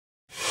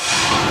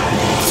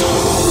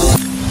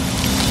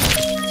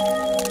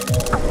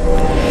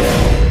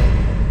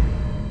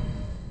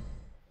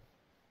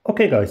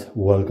Okay guys,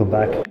 welcome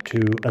back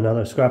to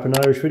another Scrapping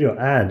Irish video,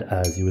 and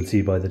as you will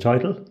see by the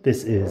title,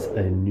 this is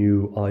a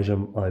new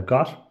item I've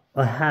got.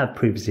 I have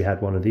previously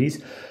had one of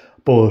these,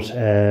 but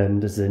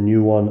this is a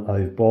new one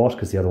I've bought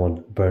because the other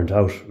one burnt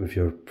out. If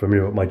you're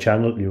familiar with my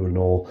channel, you will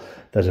know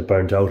that it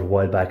burnt out a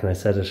while back, and I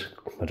said it,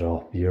 I don't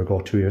know, a year ago,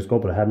 2 years ago,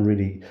 but I hadn't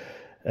really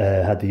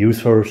had the use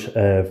for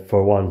it for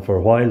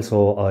a while,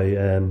 so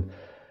I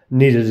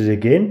needed it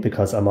again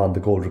because I'm on the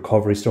gold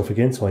recovery stuff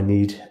again, so I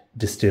need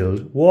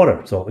distilled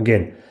water. So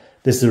again,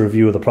 this is a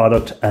review of the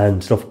product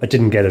and stuff. I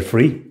didn't get it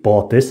free,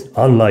 bought this,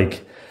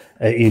 unlike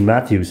Ian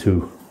Matthews,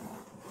 who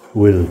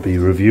will be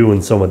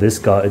reviewing some of these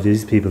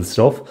people's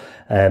stuff.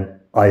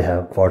 I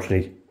have,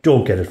 fortunately,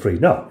 don't get it free.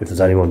 Now, if there's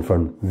anyone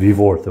from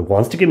Vevor that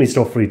wants to give me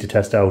stuff free to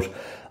test out,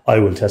 I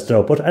will test it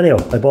out. But anyhow,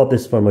 I bought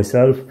this for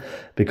myself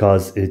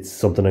because it's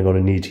something I'm going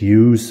to need to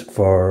use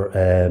for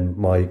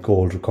my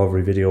gold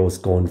recovery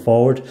videos going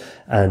forward.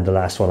 And the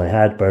last one I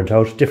had burnt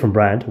out, different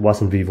brand, it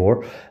wasn't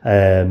Vevor.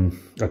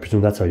 I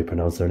presume that's how you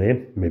pronounce their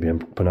name. Maybe I'm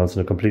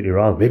pronouncing it completely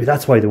wrong. Maybe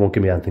that's why they won't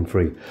give me anything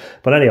free.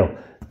 But anyhow,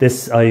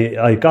 this,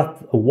 I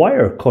got a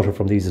wire cutter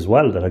from these as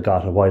well that I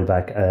got a while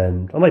back,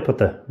 and I might put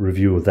the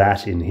review of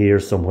that in here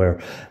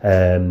somewhere,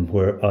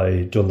 where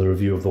I done the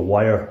review of the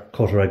wire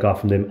cutter I got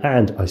from them,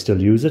 and I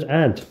still use it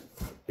and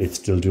it's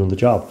still doing the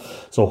job.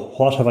 So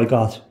what have I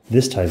got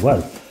this time?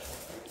 Well,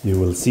 you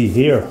will see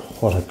here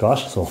what I've got.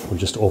 So we'll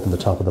just open the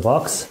top of the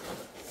box.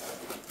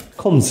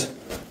 Comes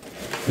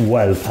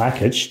well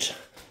packaged.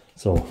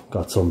 So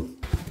got some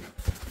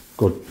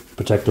good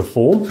protective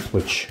foam,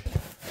 which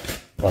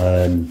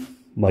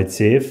might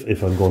save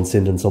if I'm going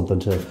sending something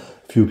to a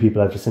few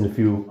people. I have to send a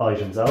few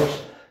items out.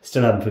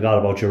 Still haven't forgot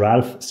about your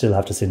Ralph. Still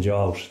have to send you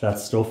out that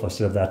stuff. I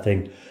still have that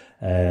thing.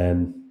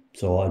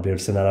 So I'll be able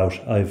to send that out.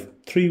 I've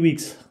 3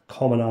 weeks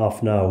coming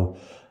off now,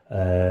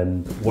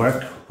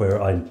 work, where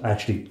I'm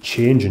actually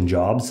changing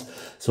jobs.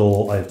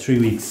 So I have 3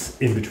 weeks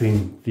in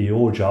between the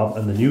old job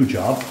and the new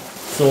job.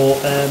 So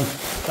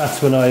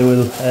that's when I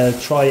will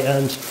try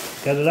and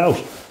get it out.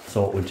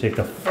 So we'll take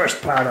the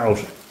first part out.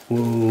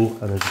 Ooh,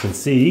 and as you can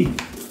see,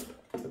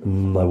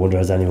 I wonder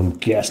has anyone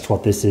guessed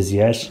what this is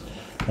yet.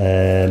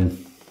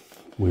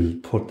 We'll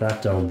put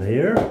that down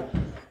there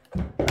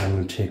and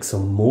we'll take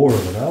some more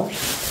of it out.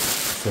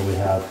 So we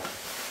have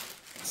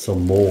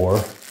some more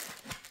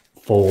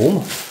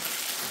foam,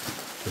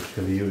 which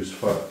can be used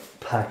for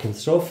packing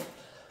stuff,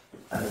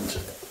 and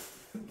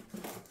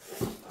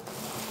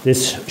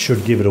this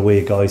should give it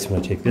away, guys, when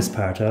I take this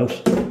part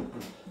out.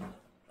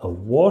 A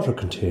water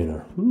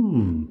container.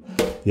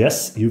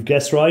 Yes, you've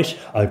guessed right.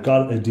 I've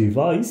got a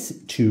device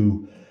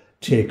to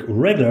take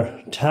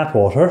regular tap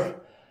water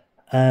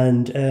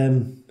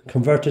and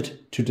convert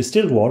it to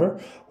distilled water,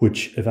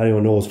 which, if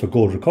anyone knows, for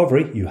gold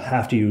recovery, you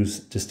have to use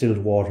distilled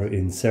water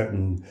in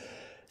certain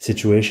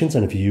situations,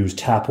 and if you use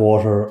tap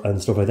water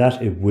and stuff like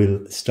that, it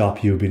will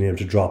stop you being able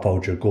to drop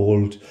out your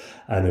gold,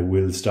 and it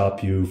will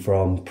stop you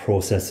from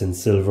processing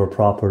silver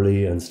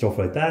properly and stuff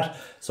like that.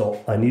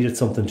 So I needed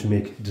something to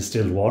make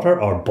distilled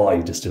water, or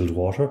buy distilled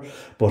water.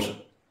 But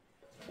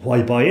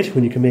why buy it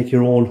when you can make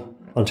your own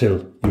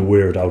until you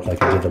wear it out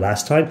like I did the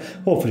last time?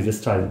 Hopefully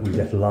this time we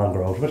get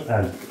longer out of it,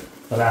 and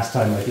the last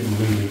time I didn't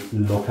really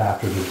look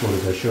after it as good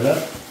as I should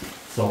have.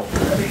 So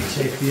let me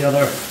take the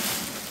other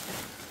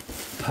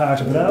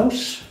part of it out,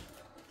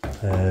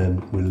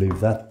 and we'll leave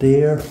that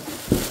there.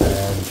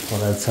 And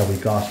what else have we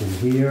got in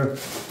here?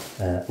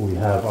 We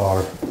have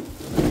our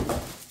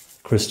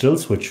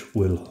crystals, which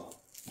will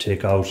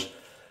take out,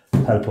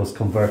 help us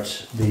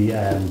convert the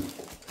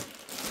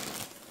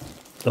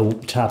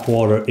tap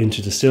water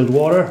into distilled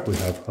water. We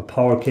have a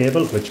power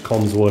cable which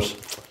comes with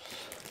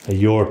a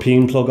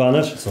European plug on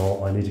it,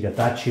 so I need to get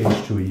that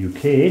changed to a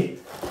UK.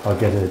 I'll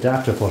get an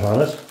adapter put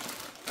on it.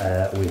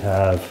 We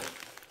have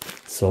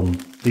some,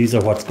 these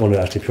are what's going to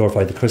actually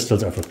purify. The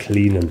crystals are for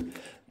cleaning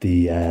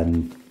the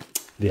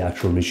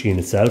actual machine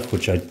itself,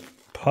 which I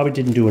probably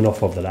didn't do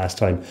enough of the last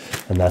time,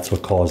 and that's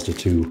what caused it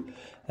to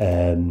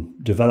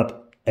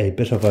develop a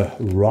bit of a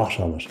rot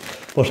on it.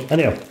 But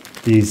anyhow,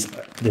 this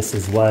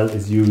as well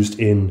is used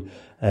in,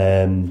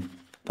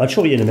 I'll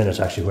show you in a minute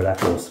actually where that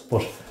goes,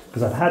 but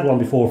because I've had one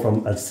before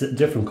from a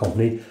different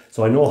company,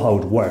 so I know how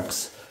it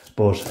works.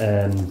 But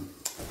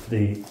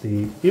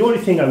the only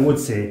thing I would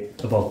say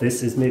about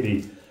this is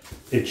maybe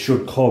it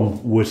should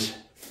come with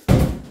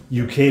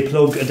UK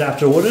plug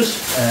adapter, would it?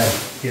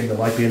 Again, there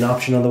might be an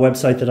option on the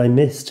website that I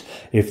missed.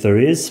 If there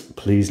is,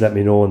 please let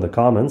me know in the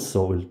comments.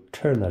 So we'll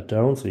turn that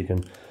down so you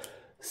can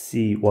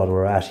see what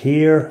we're at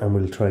here, and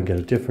we'll try and get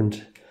a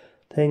different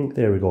thing.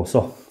 There we go.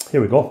 So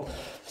here we go.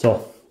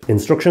 So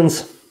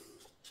instructions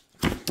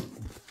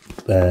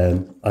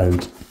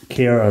and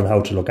care on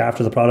how to look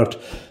after the product.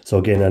 So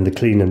again, and the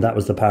cleaning, that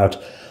was the part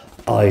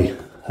I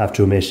have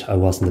to admit I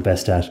wasn't the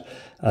best at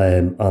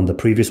on the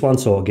previous one.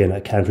 So again, I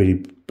can't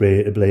really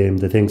blame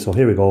the thing. So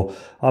here we go.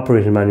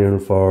 Operating manual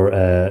for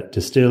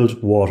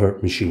distilled water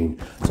machine.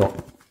 So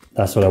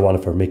that's what I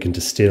wanted for making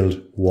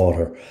distilled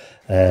water.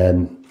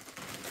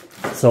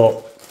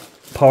 So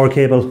power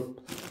cable,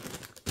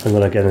 I'm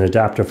going to get an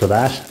adapter for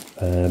that.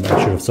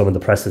 mixture of some of the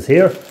presses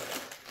here.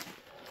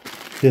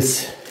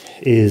 This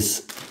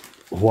is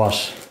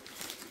what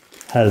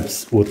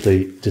helps with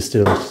the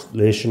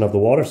distillation of the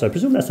water. So I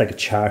presume that's like a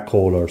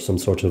charcoal or some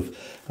sort of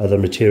other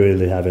material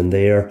they have in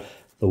there.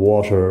 The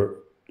water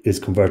is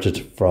converted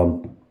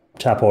from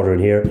tap water in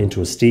here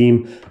into a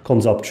steam,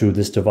 comes up through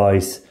this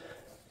device,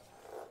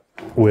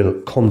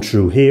 will come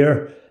through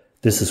here.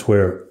 This is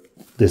where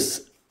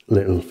this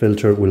little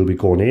filter will be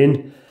going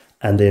in,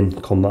 and then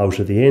come out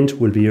at the end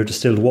will be your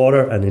distilled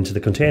water and into the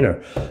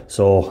container.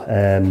 So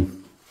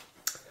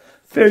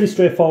fairly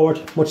straightforward,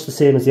 much the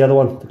same as the other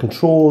one. The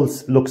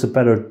controls looks a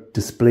better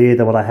display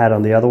than what I had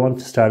on the other one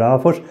to start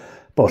off with,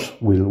 but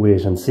we'll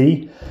wait and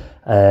see.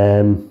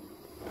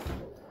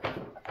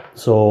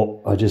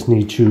 So I just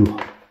need to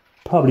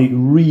probably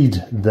read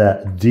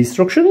the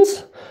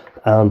instructions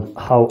and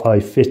how I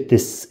fit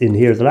this in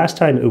here. The last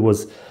time it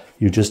was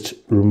you just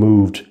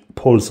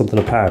pulled something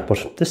apart,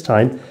 but this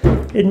time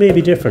it may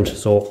be different.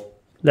 So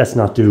let's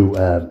not do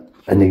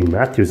any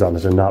Matthews on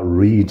it and not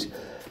read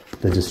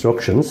the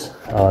instructions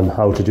on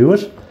how to do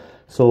it.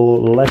 So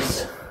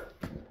let's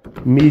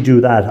me do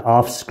that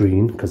off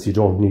screen, because you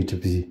don't need to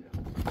be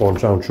going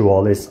down through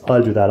all this.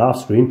 I'll do that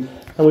off screen,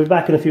 and we'll be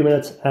back in a few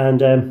minutes,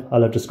 and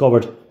I'll have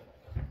discovered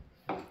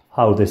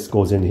how this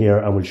goes in here,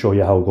 and we'll show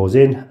you how it goes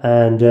in,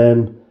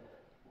 and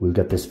we'll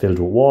get this filled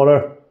with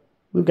water.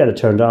 We'll get it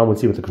turned on, we'll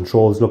see what the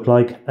controls look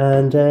like,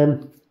 and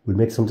we'll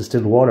make some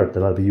distilled water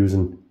that I'll be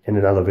using in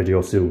another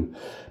video soon,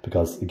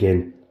 because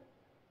again,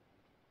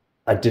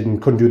 I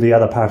couldn't do the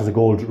other part of the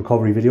gold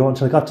recovery video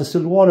until I got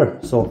distilled water.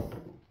 So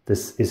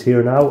this is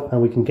here now,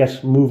 and we can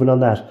get moving on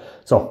that.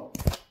 So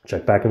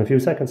check back in a few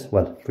seconds.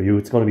 Well, for you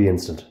it's going to be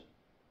instant.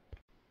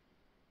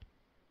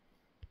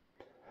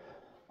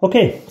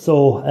 Okay,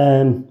 so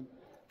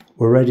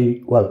we're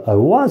ready. Well, I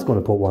was going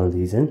to put one of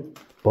these in,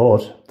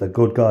 but the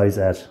good guys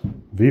at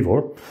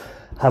Vevor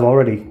have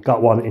already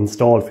got one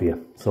installed for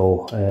you,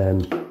 so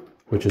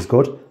which is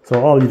good.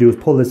 So all you do is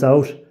pull this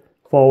out,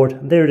 forward,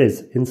 and there it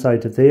is,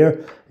 inside of there.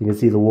 You can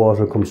see the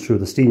water comes through,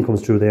 the steam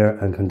comes through there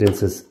and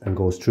condenses and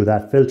goes through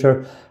that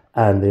filter,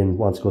 and then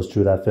once it goes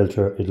through that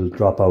filter, it'll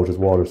drop out as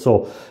water.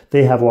 So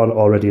they have one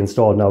already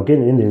installed. Now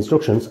again, in the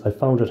instructions, I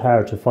found it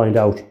hard to find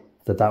out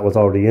that that was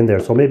already in there.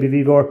 So maybe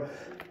Vevor,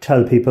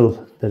 tell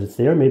people that it's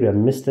there. Maybe I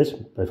missed it.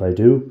 If I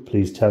do,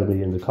 please tell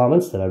me in the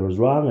comments that I was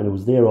wrong and it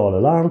was there all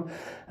along,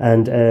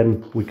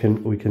 and we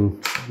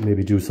can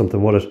maybe do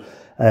something with it.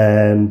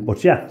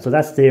 But yeah, so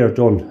that's there,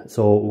 done.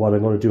 So what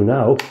I'm going to do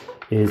now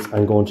is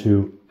I'm going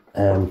to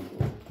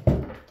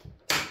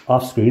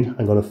off screen,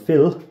 I'm going to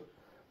fill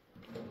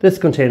this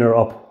container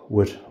up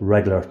with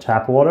regular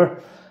tap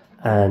water,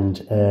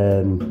 and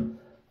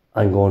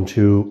I'm going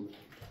to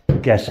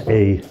get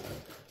a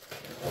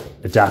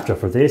adapter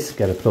for this,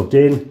 get it plugged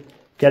in,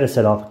 get it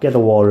set up, get the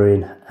water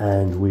in,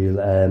 and we'll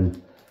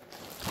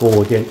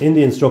go again. In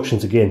the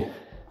instructions again,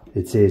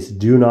 it says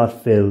do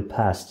not fill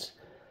past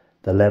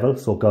the level.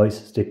 So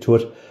guys, stick to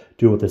it,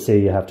 do what they say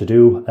you have to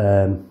do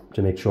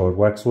to make sure it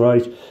works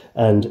right,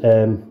 and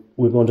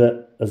we're going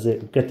to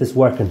get this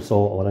working.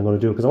 So what I'm going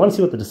to do, because I want to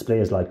see what the display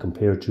is like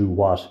compared to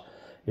what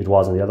it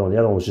was on the other one. The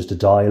other one was just a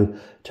dial,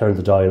 turn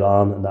the dial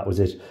on, and that was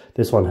it.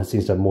 This one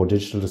seems to have more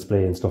digital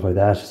display and stuff like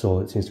that, so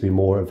it seems to be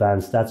more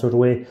advanced that sort of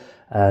way.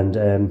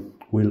 And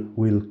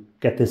we'll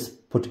get this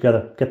put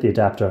together, get the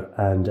adapter,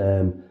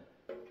 and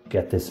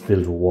get this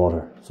filled with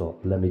water. So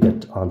let me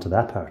get onto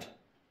that part.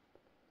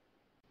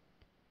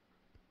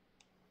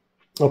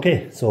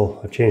 Okay, so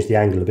I've changed the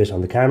angle a bit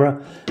on the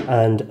camera,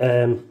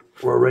 and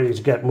we're ready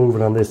to get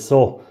moving on this.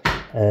 So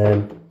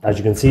as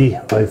you can see,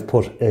 I've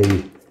put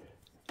a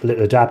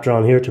little adapter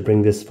on here to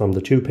bring this from the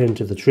 2-pin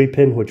to the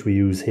 3-pin, which we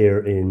use here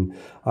in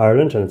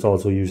Ireland, and it's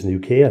also used in the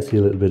UK. I see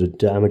a little bit of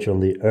damage on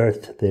the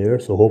earth there,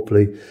 so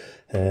hopefully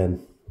it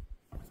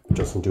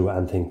doesn't do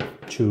anything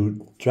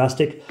too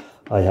drastic.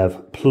 I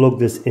have plugged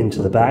this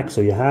into the back,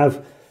 so you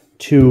have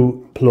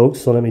 2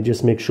 plugs. So let me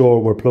just make sure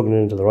we're plugging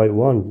it into the right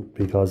one,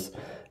 because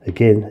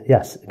again,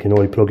 yes, it can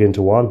only plug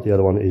into one. The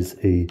other one is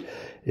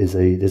this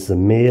is a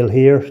male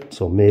here,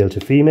 so male to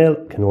female,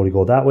 can only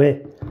go that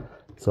way.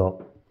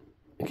 So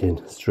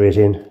again, straight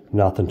in,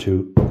 nothing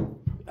too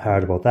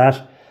hard about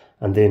that.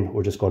 And then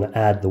we're just going to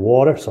add the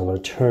water. So I'm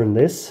going to turn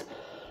this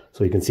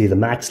so you can see the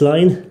max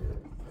line.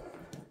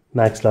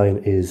 Max line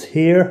is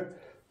here.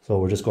 So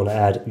we're just going to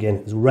add,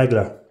 again,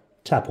 regular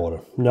tap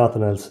water,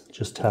 nothing else,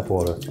 just tap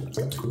water.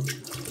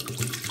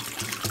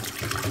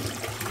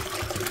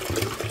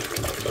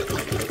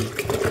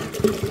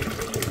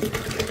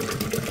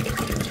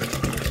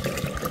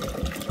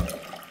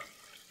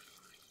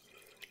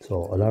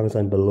 So as long as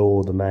I'm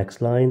below the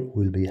max line,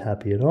 we'll be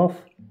happy enough.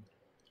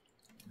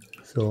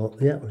 So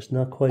yeah, it's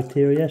not quite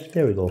there yet.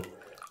 There we go.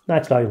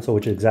 Max line, so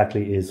which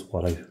exactly is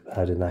what I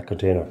had in that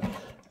container.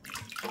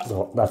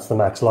 So that's the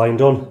max line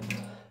done.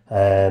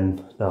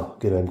 Now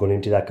again, I'm going to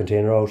empty that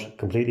container out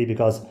completely,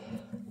 because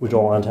we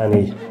don't want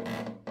any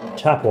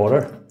tap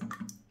water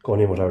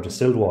going in with our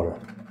distilled water.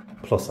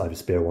 Plus I have a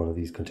spare one of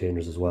these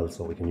containers as well,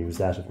 so we can use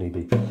that if need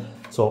be.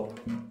 So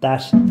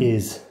that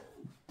is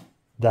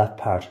that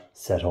part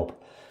set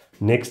up.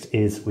 Next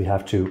is we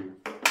have to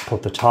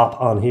put the top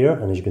on here,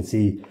 and as you can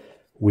see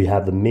we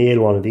have the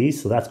male one of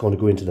these, so that's going to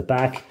go into the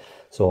back.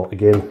 So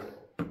again,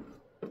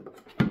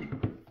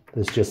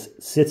 this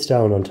just sits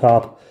down on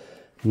top,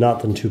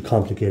 nothing too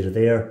complicated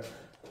there,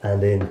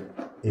 and then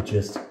it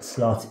just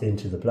slots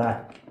into the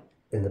black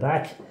in the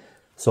back.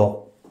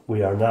 So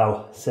we are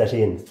now set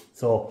in,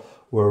 so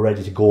we're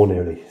ready to go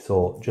nearly.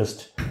 So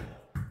just,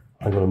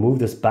 I'm going to move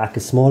this back a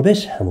small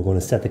bit, and we're going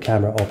to set the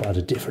camera up at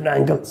a different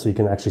angle so you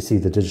can actually see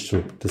the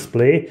digital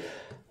display.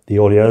 The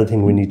only other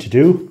thing we need to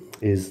do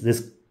is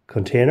this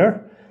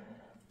container.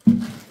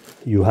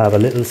 You have a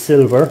little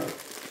silver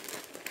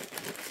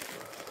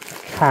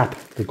cap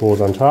that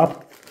goes on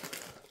top.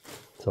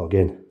 So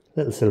again,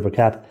 little silver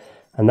cap,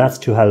 and that's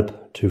to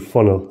help to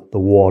funnel the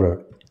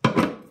water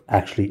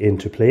actually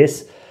into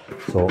place.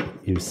 So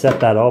you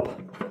set that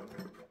up,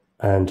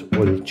 and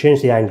we'll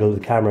change the angle of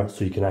the camera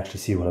so you can actually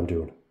see what I'm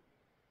doing.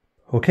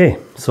 Okay,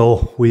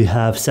 so we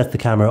have set the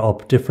camera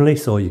up differently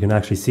so you can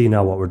actually see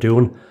now what we're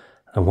doing.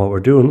 And what we're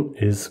doing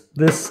is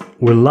this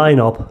will line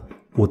up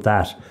with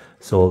that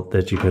so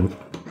that you can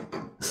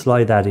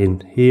slide that in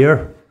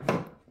here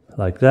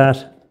like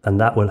that, and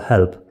that will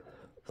help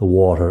the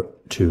water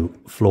to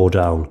flow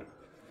down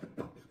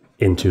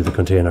into the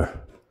container.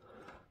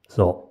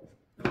 So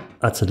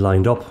that's it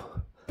lined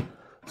up.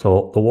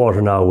 So the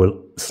water now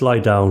will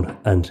slide down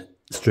and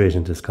straight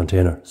into this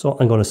container. So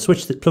I'm going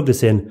to plug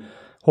this in.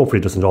 Hopefully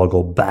it doesn't all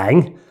go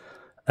bang,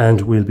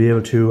 and we'll be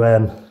able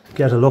to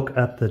get a look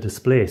at the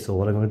display. So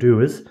what I'm going to do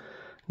is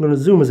I'm going to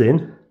zoom us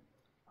in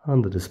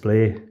on the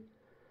display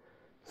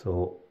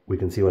so we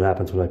can see what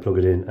happens when I plug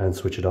it in and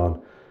switch it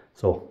on.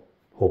 So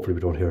hopefully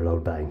we don't hear a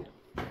loud bang.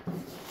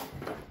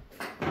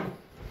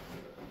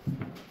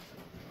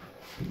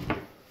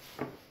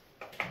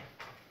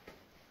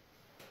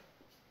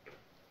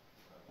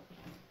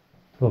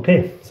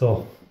 Okay,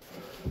 so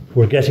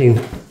we're getting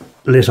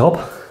lit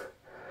up,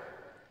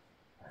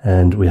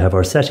 and we have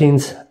our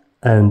settings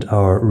and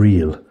our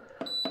reel.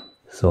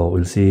 So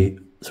we'll see,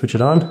 switch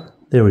it on,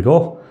 there we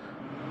go.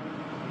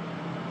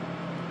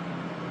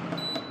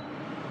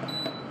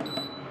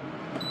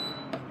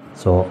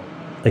 So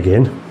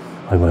again,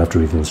 I'm going to have to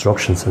read the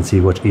instructions and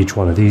see what each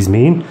one of these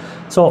mean.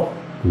 So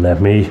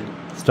let me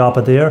stop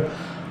it there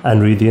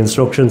and read the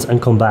instructions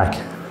and come back.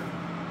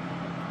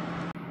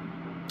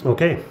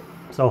 Okay,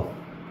 so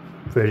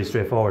fairly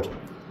straightforward.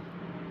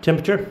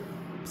 Temperature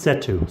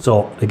set to,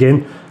 so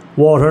again,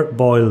 water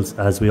boils,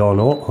 as we all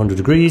know, 100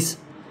 degrees.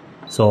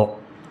 So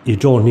you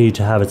don't need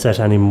to have it set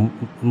any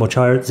much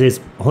higher. It says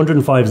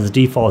 105 is the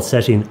default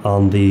setting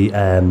on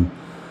the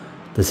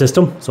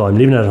system, so I'm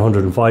leaving it at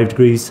 105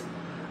 degrees,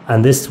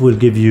 and this will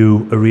give you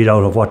a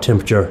readout of what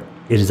temperature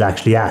it is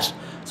actually at.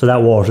 So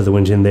that water that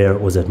went in there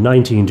was at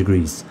 19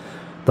 degrees.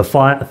 The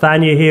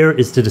fan here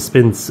is to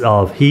dispense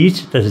of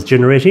heat that is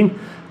generating,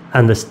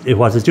 and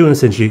what it's doing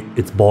essentially,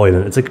 it's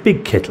boiling. It's like a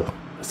big kettle.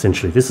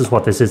 Essentially, this is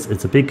what this is.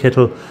 It's a big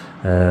kettle.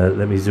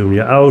 Let me zoom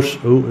you out.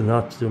 Oh,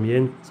 not zoom you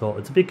in. So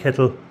it's a big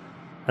kettle,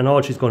 and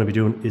all she's going to be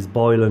doing is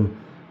boiling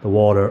the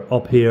water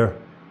up here,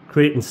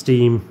 creating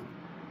steam.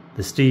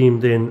 The steam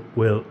then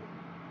will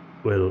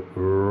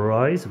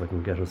rise. If I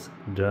can get us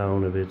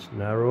down a bit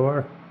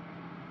narrower.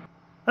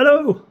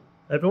 Hello,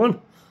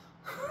 everyone.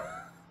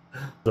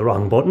 The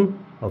wrong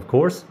button, of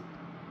course,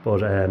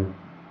 but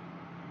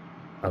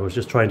I was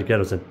just trying to get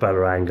us a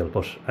better angle,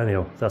 but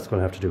anyhow, that's going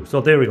to have to do. So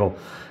there we go.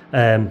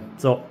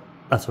 So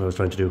that's what I was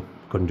trying to do.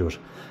 Couldn't do it.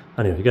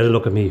 Anyway, you got to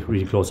look at me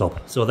really close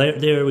up. So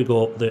there we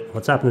go.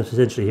 What's happening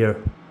essentially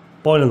here,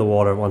 boiling the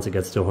water. Once it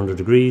gets to 100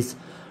 degrees,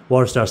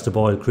 water starts to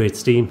boil, creates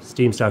steam.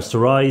 Steam starts to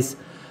rise.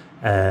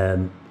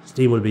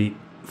 Steam will be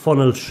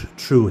funneled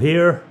through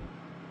here,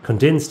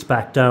 condensed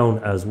back down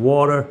as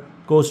water,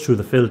 goes through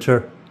the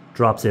filter,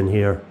 drops in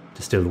here,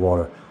 distilled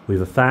water. We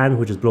have a fan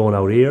which is blowing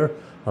out here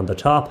on the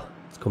top.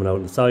 It's coming out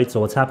on the side. So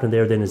what's happening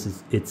there then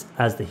is it's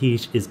as the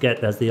heat is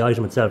as the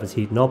item itself is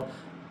heating up,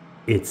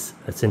 it's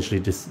essentially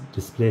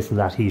displacing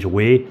that heat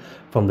away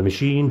from the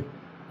machine,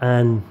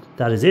 and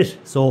that is it.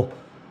 So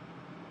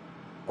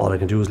all I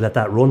can do is let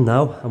that run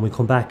now, and we'll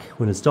come back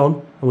when it's done,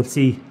 and we'll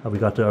see how we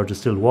got our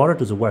distilled water.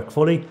 Does it work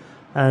fully?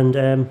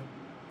 And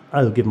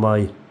I'll give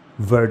my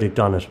verdict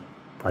on it.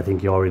 I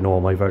think you already know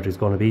what my verdict is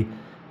going to be.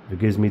 If it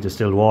gives me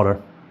distilled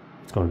water,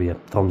 it's going to be a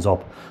thumbs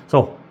up.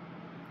 So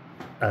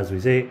as we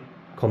say,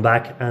 come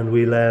back and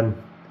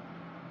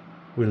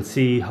we'll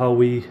see how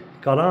we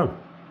got on.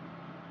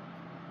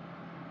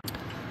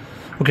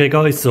 Okay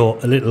guys, so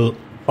a little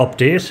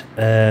update.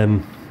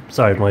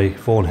 Sorry, my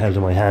phone held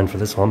in my hand for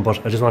this one,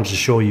 but I just wanted to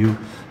show you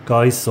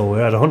guys. So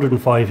we're at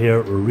 105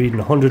 here, we're reading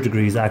 100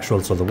 degrees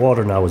actual, so the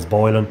water now is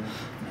boiling,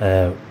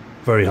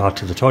 very hot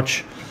to the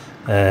touch.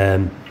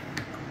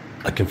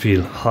 I can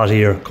feel hot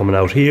air coming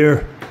out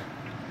here,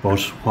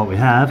 but what we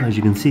have, as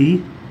you can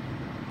see,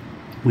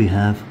 we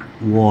have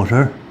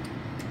water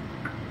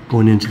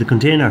going into the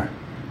container,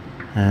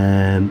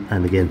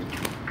 and again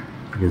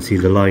you can see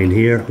the line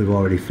here. We've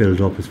already filled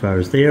up as far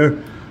as there,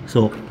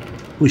 so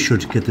we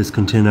should get this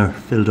container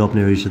filled up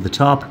nearly to the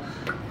top,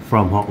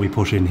 from what we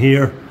put in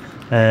here.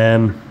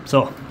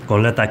 So I'm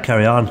going to let that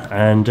carry on,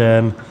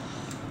 and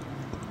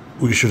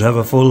we should have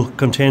a full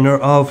container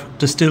of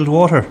distilled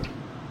water.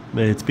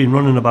 It's been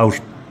running about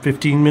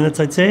 15 minutes,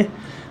 I'd say,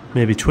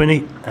 maybe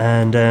 20,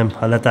 and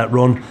I'll let that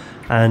run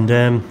and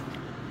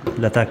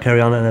let that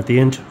carry on, and at the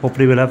end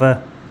hopefully we'll have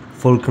a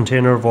full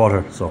container of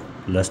water. So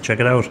let's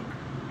check it out.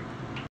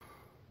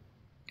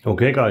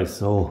 Okay guys,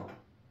 so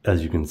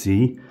as you can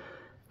see,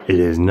 it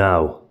is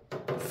now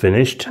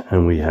finished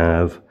and we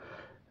have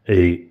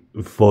a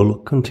full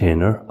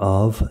container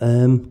of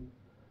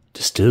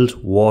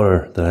distilled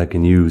water that I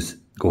can use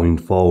going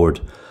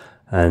forward,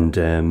 and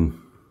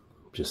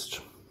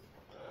just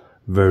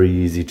very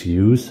easy to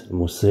use, I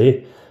must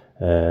say.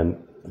 Let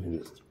me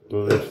just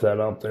lift that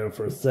up there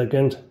for a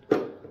second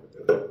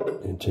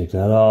and take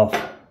that off,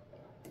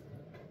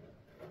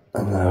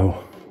 and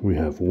now we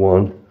have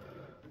one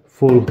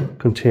full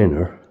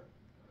container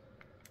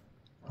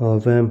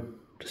of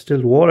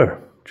distilled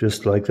water,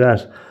 just like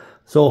that.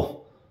 So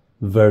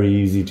very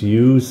easy to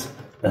use.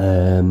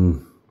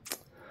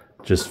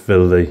 Just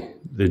fill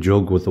the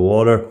jug with the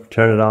water,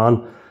 turn it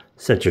on,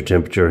 set your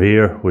temperature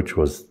here, which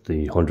was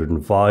the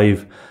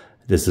 105.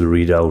 This will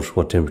read out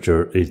what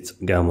temperature it's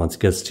once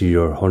it gets to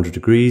your 100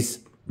 degrees.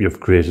 You've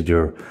created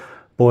your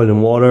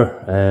boiling water.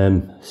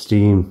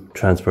 Steam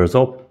transfers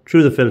up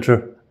through the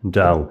filter and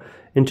down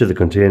into the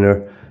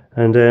container,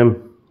 and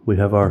we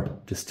have our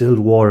distilled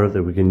water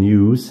that we can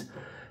use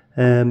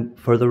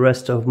for the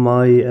rest of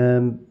my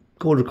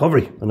cold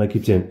recovery. And I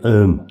keep saying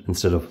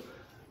instead of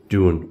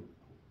doing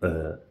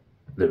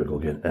there we go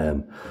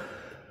again.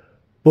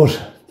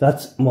 But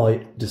that's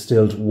my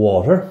distilled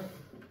water,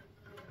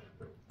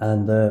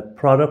 and the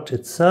product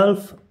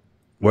itself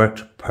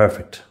worked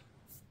perfect.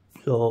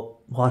 So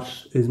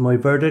what is my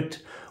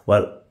verdict?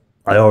 Well,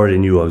 I already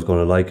knew I was going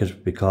to like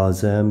it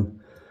because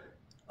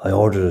I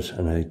ordered it,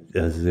 and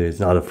it's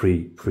not a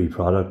free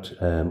product.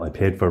 I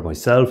paid for it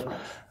myself,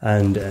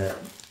 and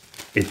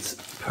it's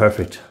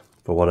perfect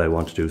for what I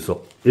want to do.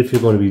 So if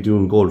you're going to be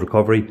doing gold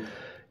recovery,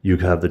 you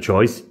have the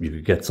choice. You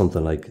could get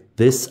something like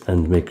this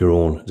and make your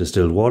own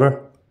distilled water,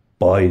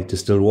 buy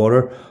distilled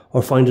water,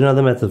 or find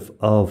another method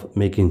of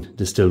making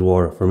distilled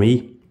water. For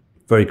me,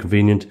 very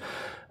convenient.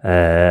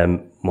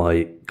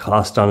 My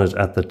cost on it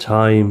at the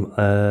time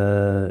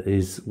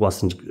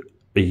wasn't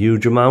a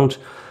huge amount.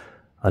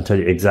 I'll tell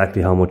you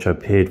exactly how much I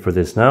paid for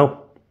this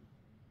now.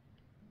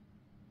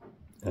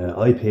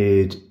 I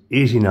paid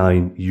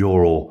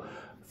 €89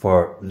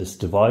 for this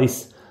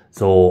device.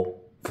 So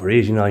for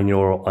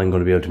 €89, I'm going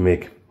to be able to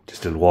make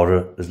distilled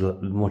water as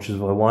much as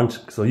I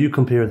want. So you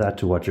compare that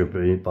to what you're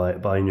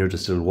buying your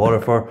distilled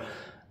water for.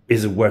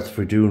 Is it worth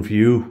for doing for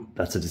you?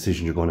 That's a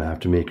decision you're going to have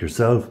to make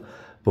yourself.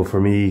 But for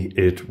me,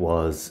 it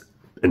was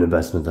an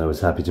investment that I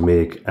was happy to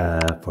make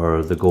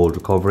for the gold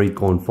recovery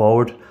going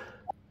forward.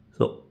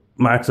 So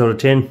marks out of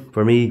 10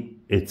 for me,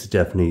 it's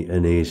definitely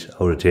an 8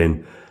 out of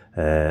 10.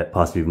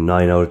 Possibly even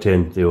 9 out of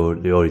 10. The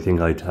only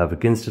thing I'd have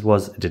against it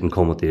was it didn't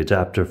come with the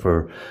adapter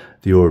for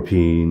the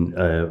European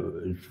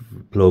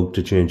plug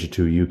to change it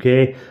to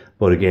UK.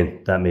 But again,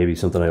 that may be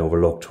something I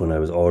overlooked when I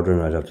was ordering.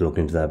 I'd have to look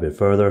into that a bit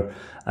further.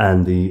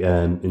 And the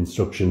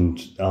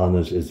instructions on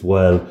it as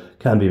well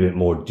can be a bit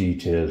more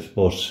detailed,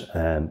 but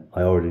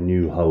I already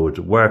knew how it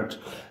worked,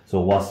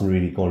 so it wasn't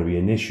really going to be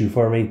an issue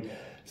for me.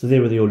 So they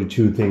were the only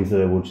two things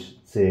that I would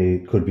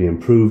say could be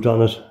improved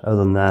on it. Other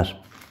than that,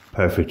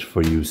 perfect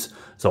for use.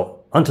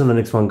 So until the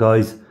next one,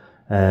 guys,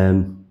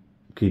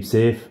 keep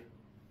safe,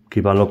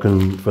 keep on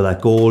looking for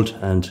that gold,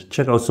 and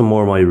check out some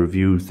more of my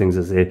review things.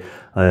 I say,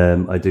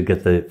 I did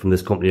get from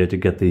this company, I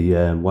did get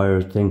the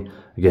wire thing.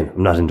 Again,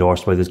 I'm not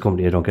endorsed by this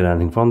company. I don't get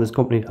anything from this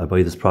company. I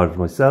buy this product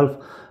myself.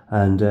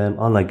 And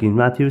unlike Ian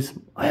Matthews,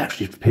 I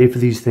actually have to pay for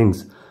these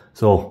things.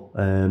 So,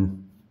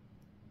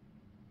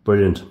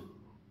 brilliant.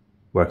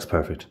 Works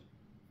perfect.